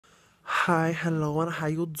Hi, hello, and how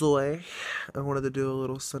you doing? I wanted to do a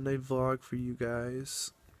little Sunday vlog for you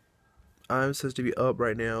guys. I'm supposed to be up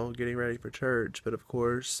right now, getting ready for church, but of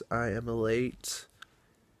course, I am late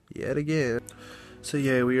yet again. So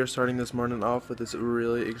yeah, we are starting this morning off with this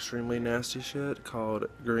really extremely nasty shit called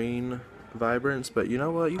green vibrance, but you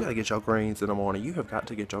know what? You gotta get your greens in the morning. You have got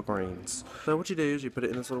to get your greens. So what you do is you put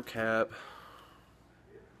it in this little cap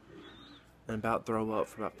and about throw up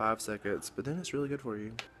for about 5 seconds, but then it's really good for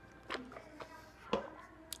you.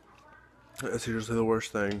 That's usually the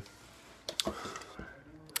worst thing.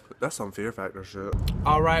 That's some Fear Factor shit.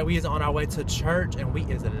 Alright, we is on our way to church and we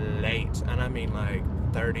is late. And I mean like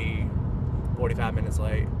 30, 45 minutes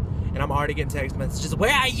late. And I'm already getting text messages,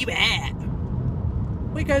 where are you at?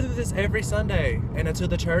 We go through this every Sunday. And until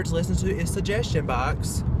the church listens to its suggestion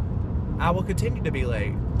box, I will continue to be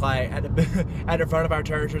late. Like at the front of our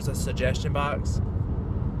church there's a suggestion box.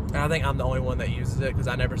 And I think I'm the only one that uses it because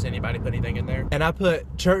I never see anybody put anything in there. And I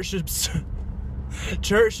put church should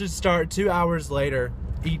start 2 hours later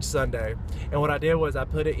each Sunday. And what I did was I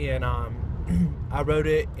put it in I wrote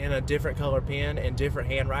it in a different color pen and different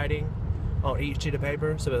handwriting on each sheet of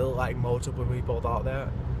paper, so it looked like multiple people thought that.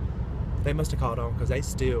 They must have caught on because they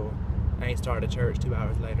still ain't started church 2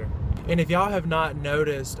 hours later. And if y'all have not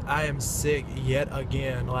noticed, I am sick yet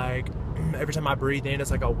again. Like every time I breathe in,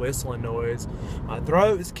 it's like a whistling noise. My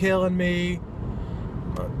throat is killing me,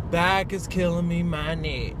 my back is killing me, my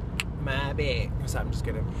neck, my back. So I'm just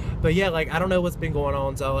kidding. But yeah, like I don't know what's been going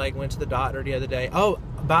on. So I like went to the doctor the other day. Oh,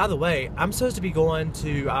 by the way, I'm supposed to be going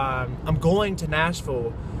to I'm going to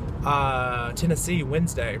Nashville, Tennessee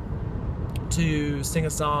Wednesday to sing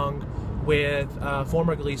a song with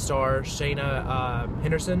former Glee star Shayna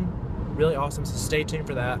Henderson. Really awesome, so stay tuned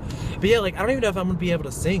for that. But yeah, like I don't even know if I'm gonna be able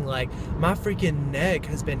to sing. Like my freaking neck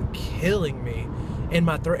has been killing me, and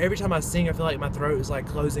my throat, every time I sing I feel like my throat is like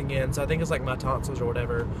closing in, so I think it's like my tonsils or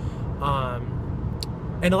whatever.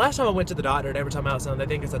 And the last time I went to the doctor, and every time I was on, they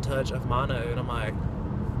think it's a touch of mono, and I'm like,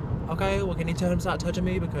 okay, well can you tell him to stop touching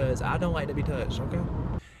me, because I don't like to be touched. Okay.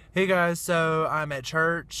 Hey guys, so I'm at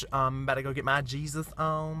church. I'm about to go get my Jesus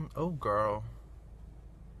on. Oh girl,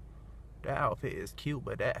 that outfit is cute,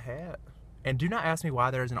 but that hat. And do not ask me why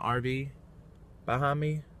there's an RV behind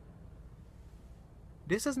me.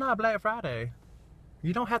 This is not Black Friday.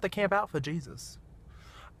 You don't have to camp out for Jesus.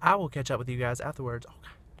 I will catch up with you guys afterwards.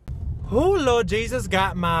 Okay. Oh, Lord Jesus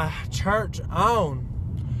got my church on.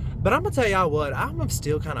 But I'm gonna tell y'all what, I'm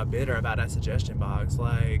still kind of bitter about that suggestion box.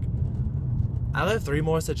 Like, I left 3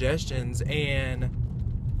 more suggestions and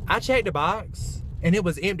I checked the box and it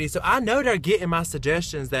was empty. So I know they're getting my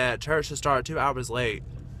suggestions that church should start 2 hours late.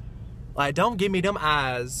 Like, don't give me them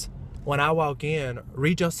eyes when I walk in.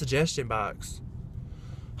 Read your suggestion box.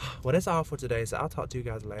 Well, that's all for today, so I'll talk to you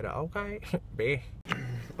guys later, okay? Bye.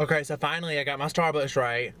 Okay, so finally I got my Starbucks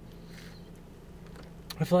right.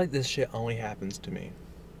 I feel like this shit only happens to me.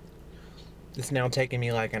 It's now taking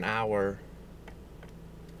me like an hour.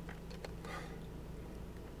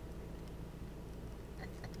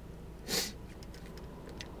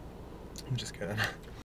 I'm just kidding.